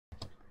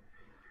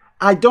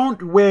I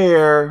don't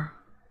wear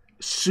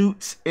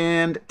suits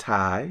and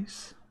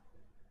ties.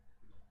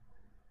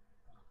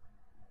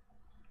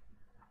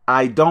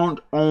 I don't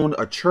own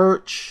a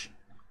church.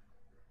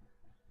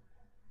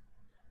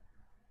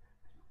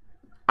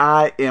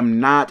 I am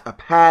not a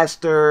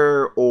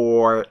pastor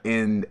or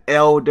an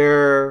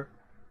elder.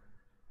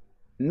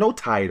 No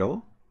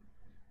title.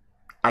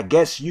 I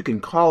guess you can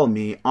call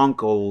me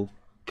Uncle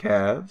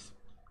Kev.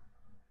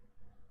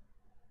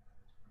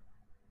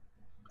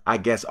 I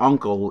guess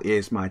Uncle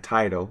is my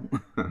title.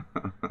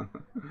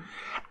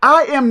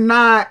 I am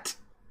not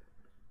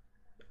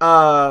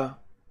a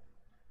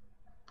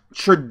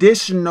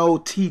traditional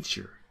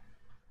teacher.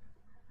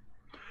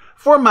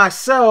 For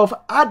myself,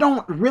 I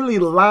don't really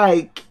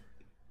like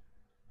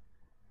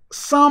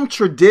some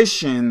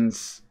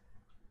traditions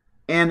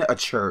in a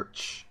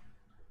church.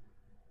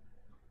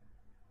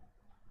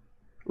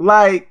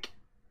 Like,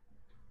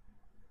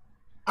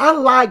 I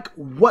like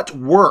what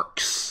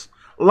works.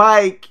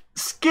 Like,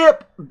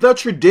 skip the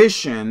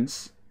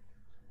traditions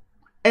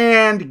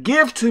and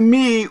give to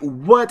me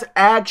what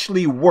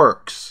actually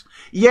works.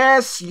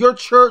 Yes, your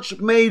church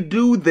may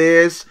do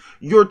this,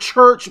 your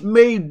church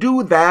may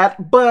do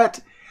that,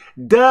 but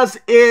does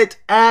it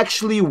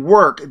actually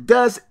work?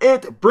 Does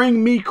it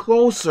bring me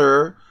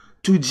closer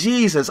to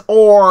Jesus?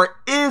 Or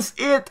is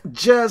it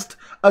just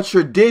a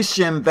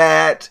tradition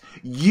that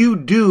you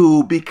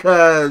do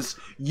because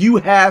you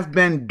have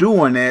been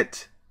doing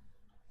it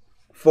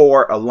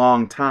for a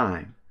long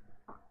time?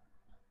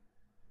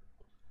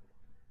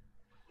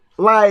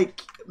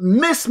 Like,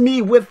 miss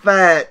me with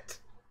that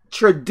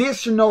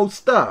traditional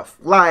stuff.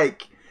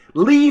 Like,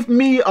 leave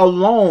me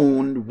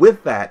alone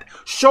with that.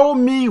 Show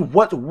me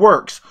what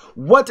works.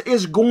 What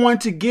is going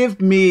to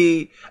give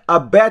me a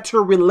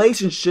better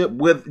relationship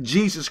with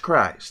Jesus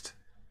Christ?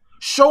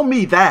 Show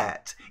me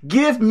that.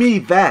 Give me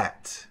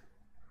that.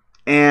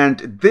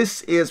 And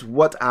this is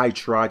what I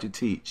try to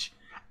teach.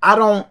 I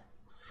don't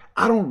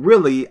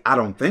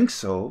think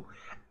so.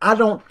 I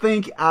don't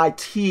think I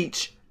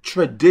teach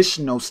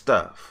traditional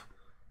stuff.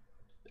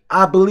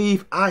 I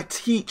believe I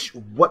teach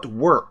what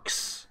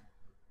works.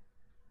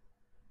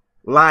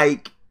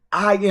 Like,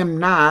 I am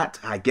not,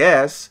 I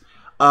guess,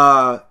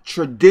 a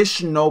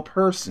traditional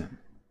person.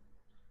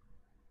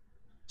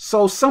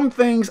 So some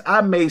things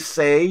I may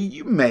say,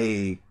 you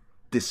may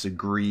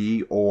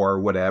disagree or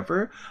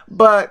whatever,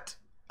 but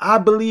I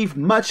believe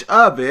much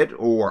of it,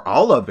 or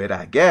all of it,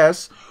 I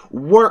guess,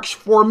 works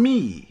for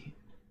me.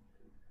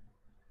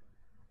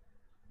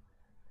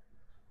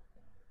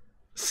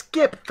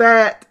 Skip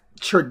that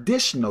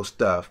traditional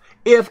stuff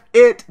if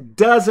it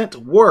doesn't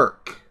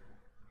work.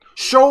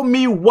 Show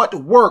me what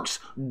works.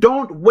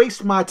 Don't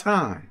waste my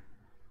time.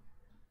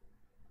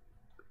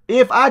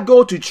 If I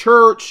go to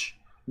church,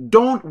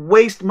 don't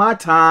waste my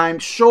time.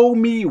 Show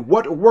me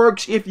what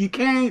works. If you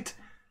can't,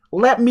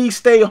 let me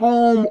stay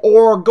home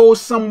or go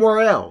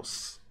somewhere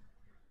else.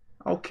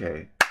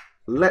 Okay,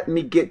 let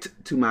me get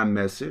to my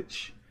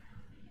message.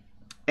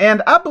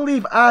 And I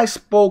believe I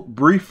spoke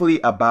briefly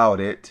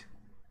about it,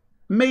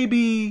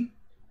 maybe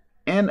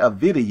in a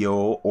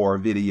video or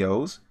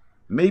videos.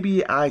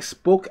 Maybe I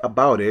spoke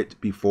about it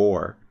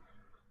before.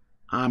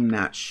 I'm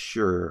not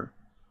sure.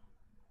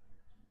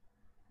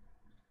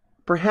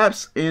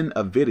 Perhaps in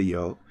a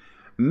video.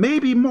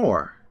 Maybe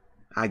more,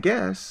 I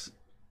guess.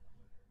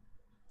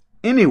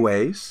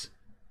 Anyways,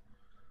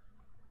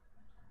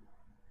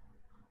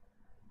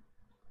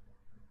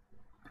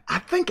 I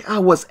think I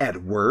was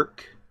at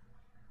work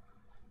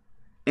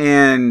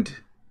and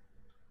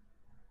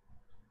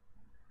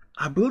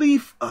I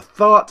believe a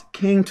thought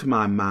came to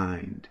my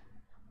mind.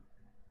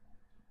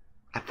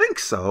 I think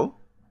so.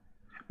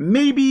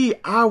 Maybe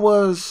I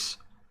was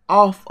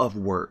off of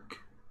work.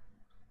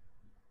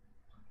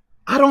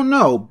 I don't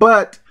know,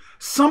 but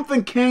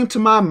something came to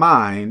my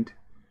mind,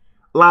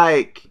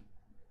 like,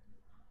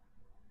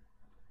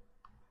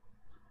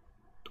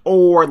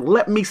 or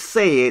let me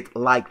say it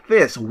like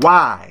this.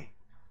 Why?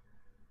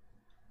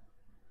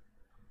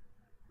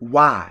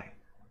 Why?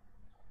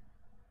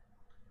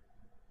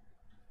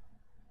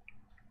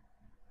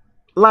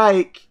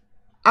 Like,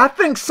 I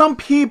think some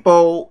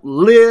people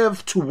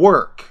live to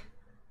work.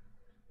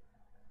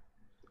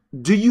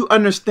 Do you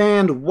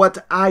understand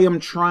what I am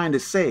trying to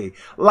say?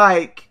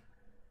 Like,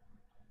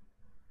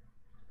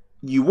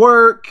 you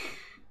work,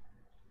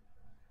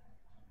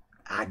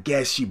 I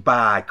guess you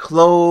buy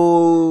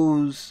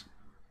clothes,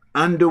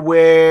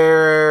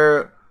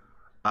 underwear,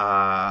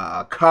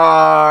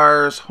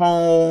 cars,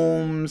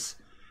 homes,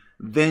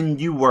 then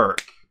you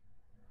work.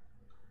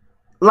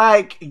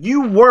 Like,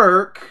 you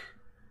work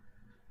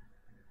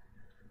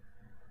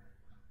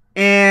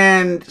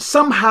and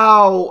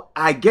somehow,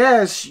 I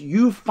guess,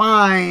 you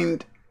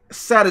find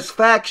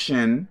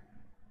satisfaction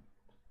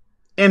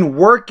in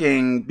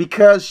working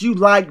because you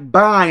like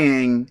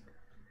buying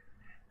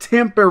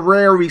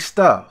temporary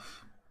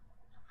stuff.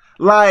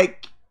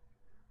 Like,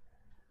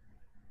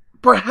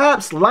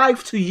 perhaps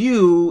life to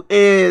you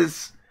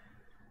is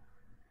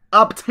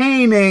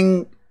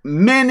obtaining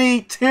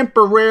many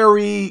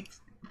temporary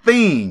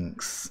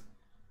things.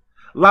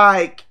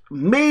 Like,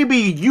 maybe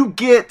you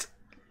get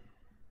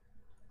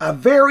a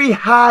very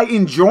high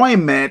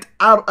enjoyment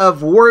out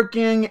of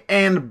working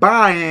and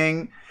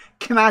buying,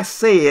 can I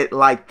say it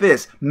like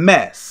this,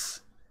 mess.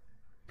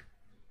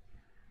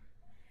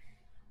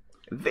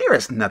 There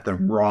is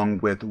nothing wrong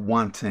with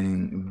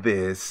wanting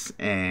this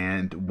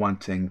and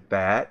wanting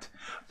that.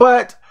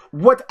 But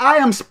what I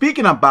am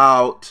speaking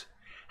about,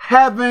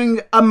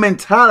 having a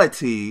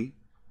mentality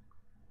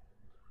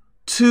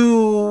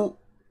to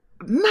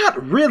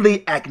not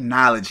really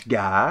acknowledge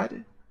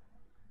God,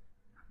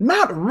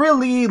 not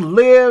really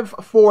live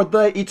for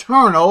the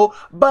eternal,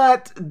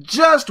 but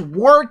just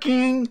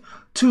working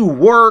to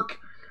work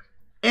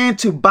and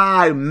to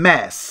buy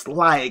mess,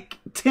 like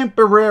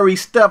temporary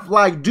stuff.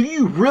 Like, do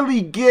you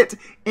really get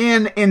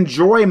an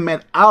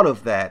enjoyment out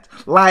of that?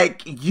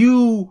 Like,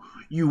 you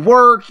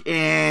work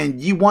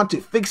and you want to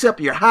fix up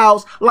your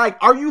house. Like,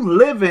 are you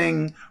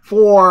living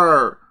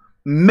for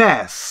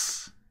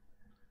mess?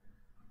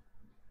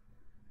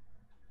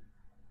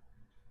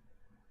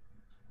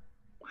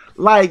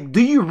 Like,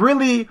 do you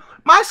really,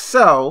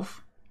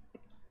 myself,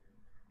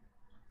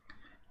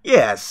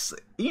 yes,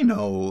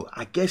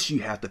 I guess you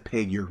have to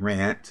pay your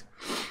rent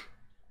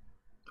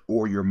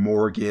or your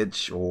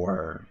mortgage,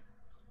 or,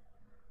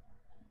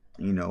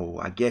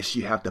 I guess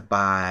you have to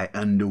buy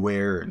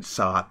underwear and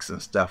socks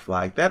and stuff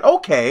like that.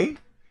 Okay.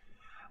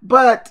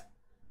 But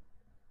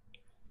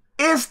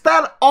is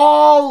that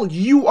all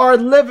you are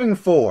living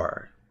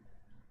for?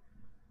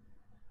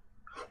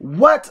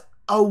 What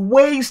a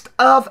waste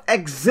of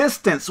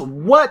existence.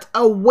 What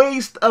a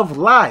waste of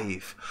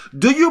life.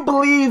 Do you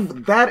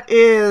believe that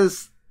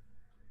is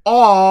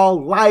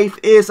all life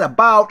is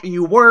about?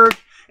 You work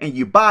and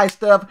you buy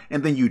stuff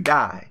and then you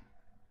die.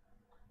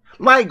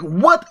 Like,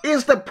 what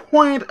is the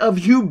point of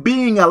you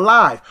being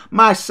alive?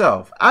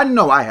 Myself, I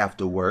know I have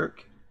to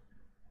work.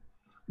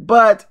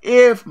 But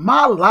if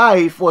my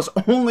life was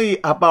only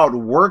about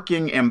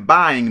working and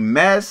buying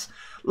mess,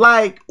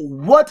 like,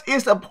 what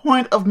is the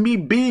point of me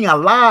being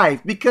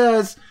alive?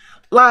 Because,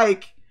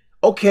 like,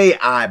 okay,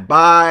 I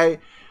buy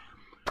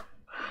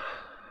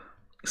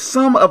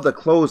some of the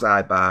clothes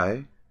I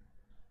buy.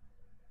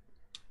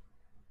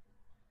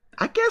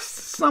 I guess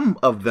some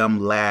of them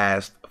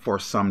last for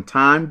some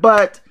time,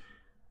 but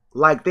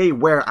like they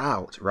wear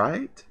out,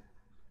 right?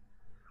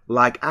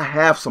 Like, I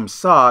have some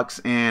socks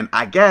and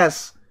I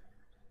guess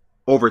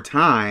over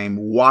time,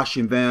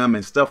 washing them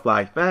and stuff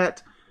like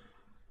that,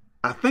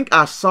 I think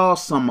I saw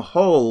some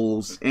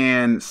holes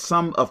in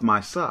some of my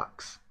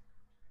socks.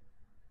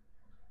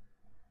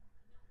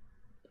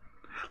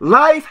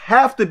 Life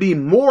have to be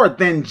more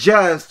than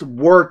just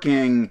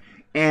working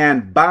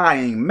and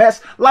buying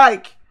mess.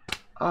 Like,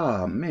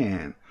 oh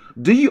man,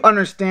 do you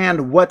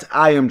understand what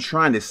I am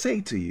trying to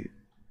say to you?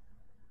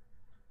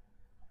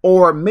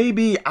 Or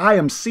maybe I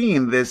am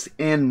seeing this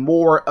in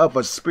more of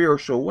a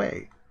spiritual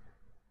way.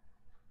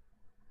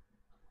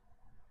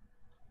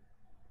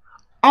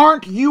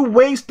 Aren't you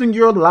wasting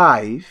your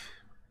life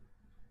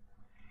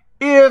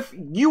if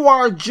you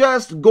are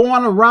just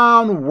going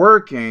around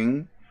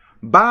working,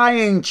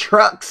 buying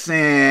trucks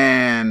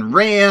and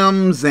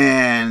rims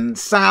and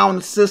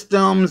sound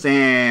systems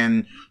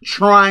and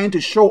trying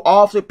to show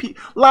off to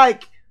people?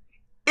 Like,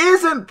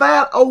 isn't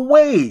that a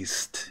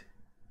waste?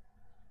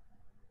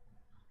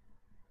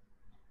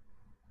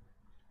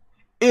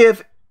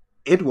 If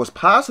it was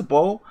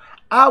possible,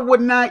 I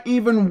would not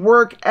even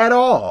work at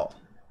all.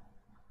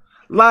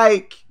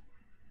 Like,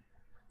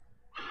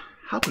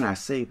 how can I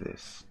say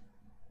this?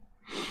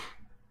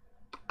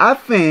 I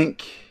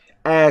think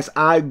as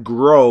I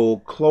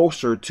grow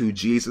closer to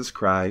Jesus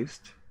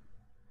Christ,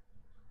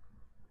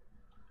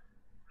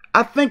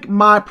 I think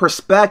my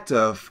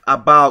perspective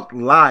about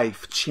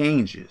life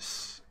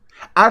changes.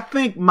 I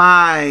think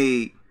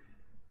I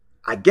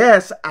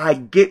guess I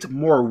get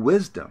more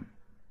wisdom.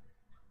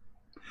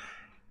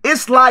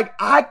 It's like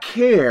I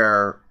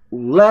care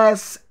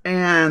less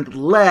and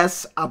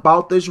less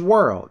about this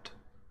world.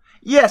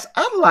 Yes,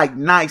 I like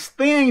nice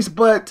things,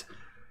 but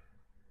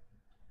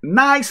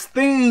nice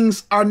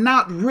things are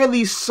not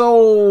really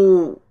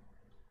so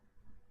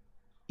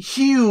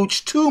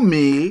huge to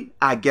me,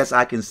 I guess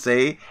I can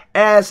say,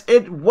 as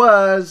it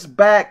was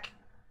back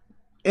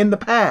in the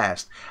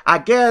past. I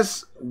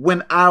guess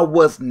when I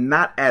was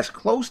not as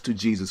close to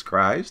Jesus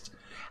Christ,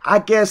 I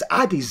guess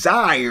I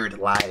desired,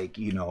 like,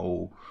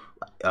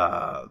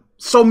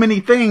 so many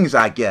things,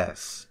 I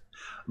guess.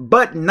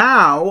 But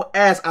now,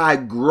 as I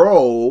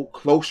grow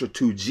closer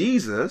to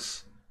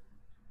Jesus,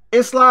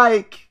 it's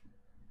like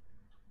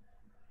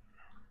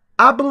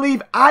I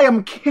believe I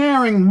am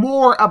caring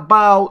more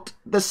about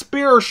the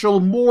spiritual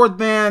more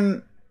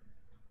than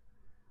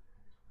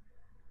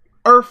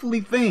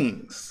earthly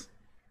things.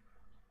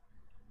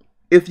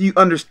 If you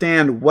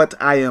understand what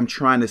I am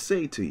trying to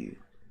say to you.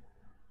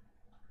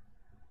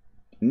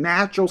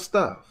 Natural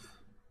stuff.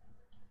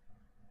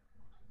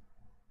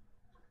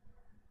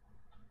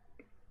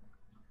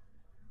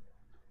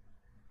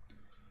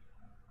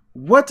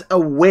 What a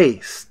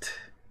waste.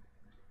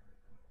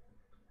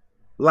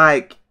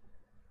 Like,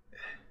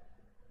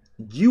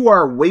 you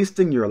are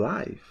wasting your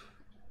life.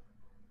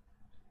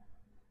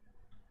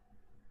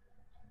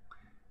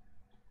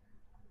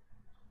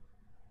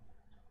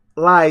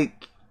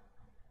 Like,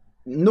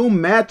 no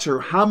matter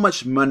how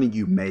much money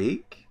you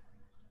make,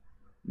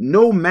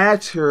 no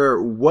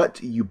matter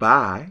what you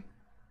buy,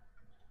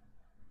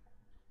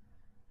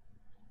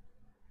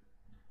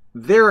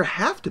 there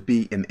have to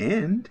be an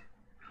end.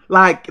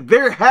 Like,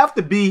 there have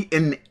to be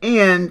an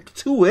end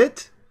to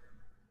it.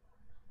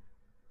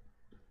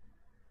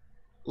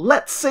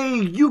 Let's say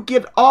you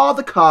get all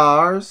the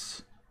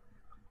cars,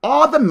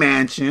 all the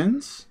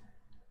mansions,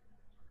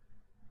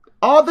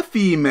 all the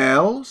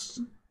females,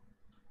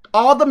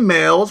 all the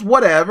males,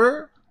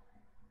 whatever.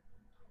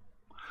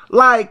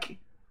 Like,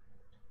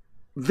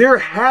 there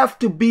have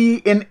to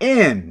be an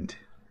end.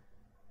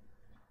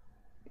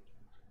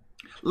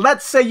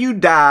 Let's say you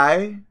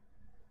die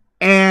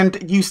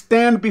and you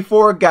stand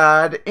before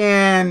God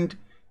and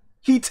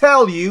he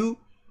tell you,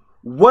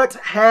 what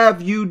have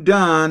you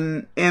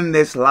done in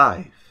this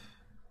life?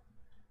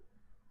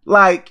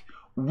 Like,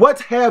 what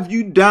have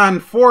you done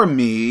for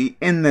me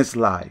in this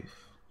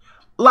life?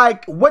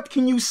 Like, what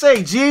can you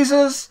say?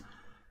 Jesus,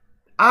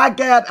 I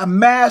got a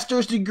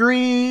master's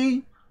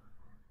degree.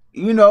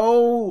 You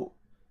know,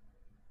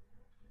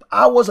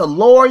 I was a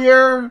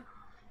lawyer.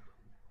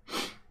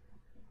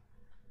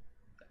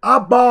 I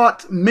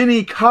bought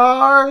many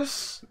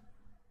cars.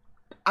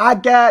 I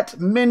got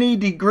many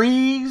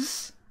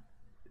degrees.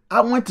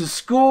 I went to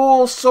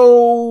school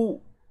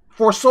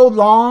for so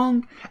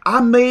long.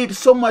 I made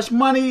so much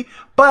money,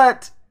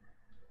 but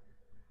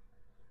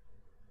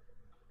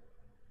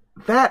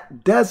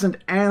that doesn't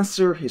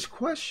answer his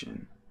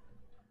question.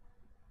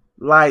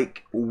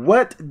 Like,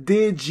 what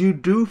did you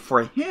do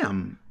for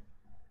him?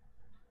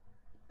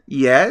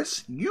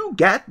 Yes, you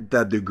got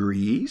the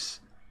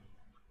degrees.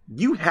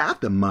 You have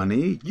the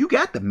money. You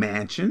got the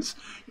mansions.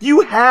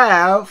 You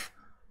have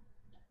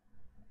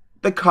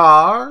the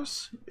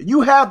cars.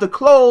 You have the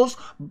clothes.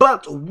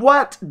 But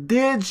what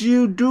did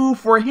you do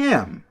for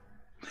him?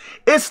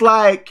 It's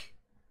like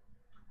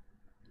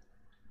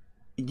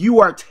you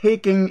are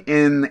taking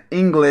an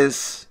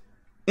English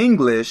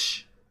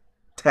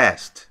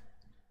test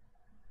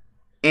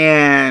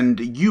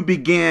and you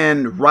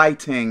begin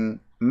writing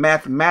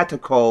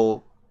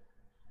mathematical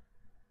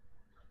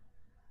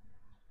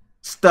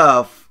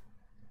stuff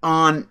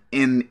on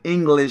an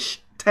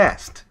English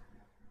test.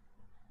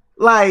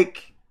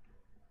 Like,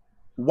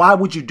 why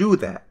would you do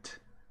that?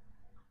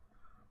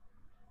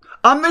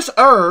 On this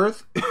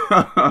earth,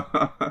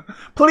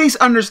 please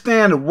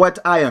understand what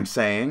I am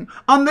saying.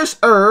 On this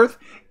earth,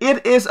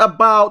 it is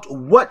about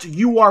what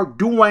you are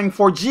doing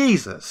for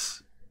Jesus.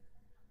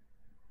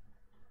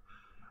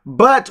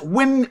 But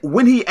when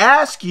he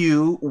asks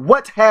you,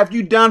 what have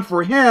you done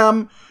for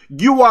him?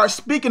 You are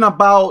speaking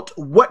about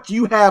what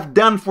you have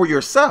done for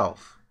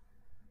yourself.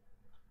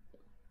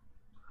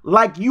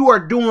 Like you are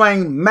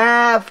doing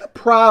math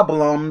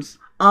problems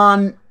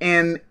on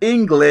an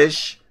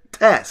English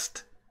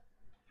test,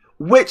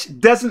 which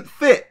doesn't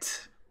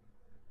fit.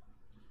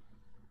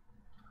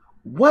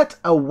 What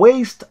a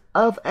waste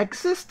of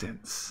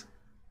existence.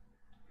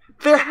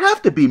 There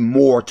have to be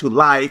more to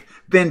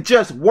life than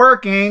just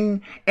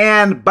working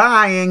and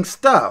buying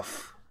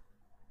stuff.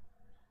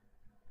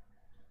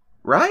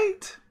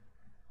 Right?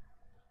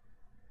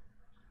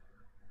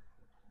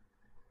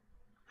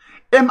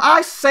 Am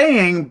I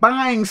saying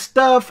buying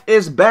stuff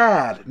is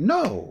bad?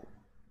 No.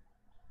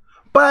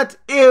 But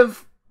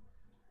if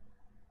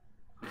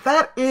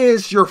that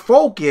is your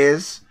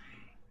focus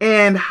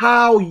and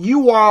how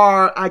you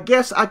are, I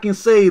guess I can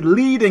say,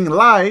 leading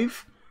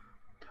life,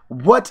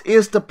 what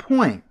is the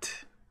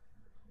point?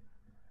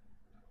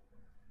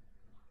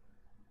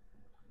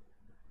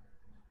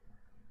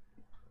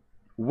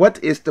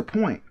 What is the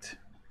point?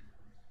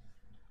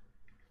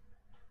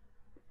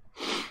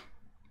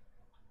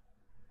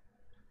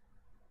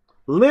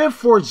 Live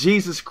for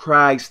Jesus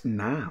Christ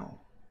now.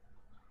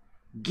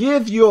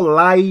 Give your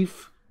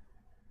life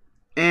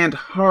and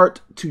heart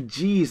to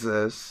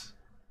Jesus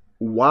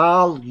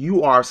while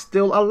you are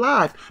still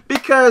alive.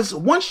 Because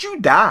once you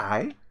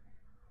die,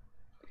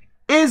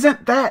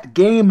 isn't that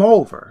game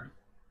over?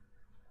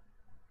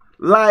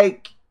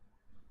 Like,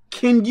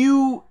 can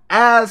you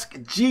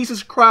ask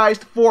Jesus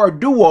Christ for a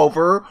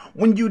do-over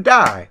when you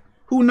die?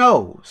 Who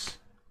knows?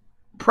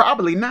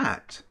 Probably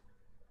not.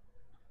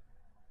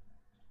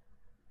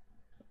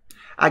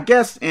 I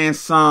guess in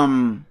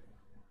some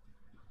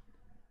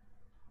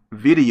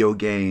video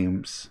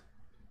games,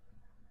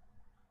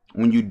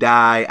 when you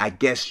die, I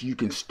guess you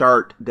can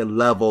start the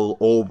level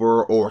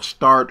over or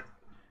start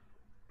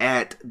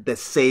at the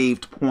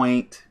saved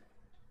point.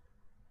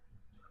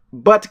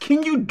 But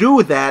can you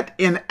do that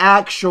in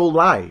actual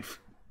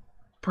life?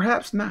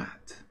 Perhaps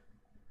not.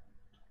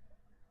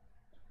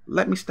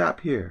 Let me stop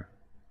here.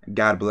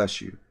 God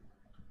bless you.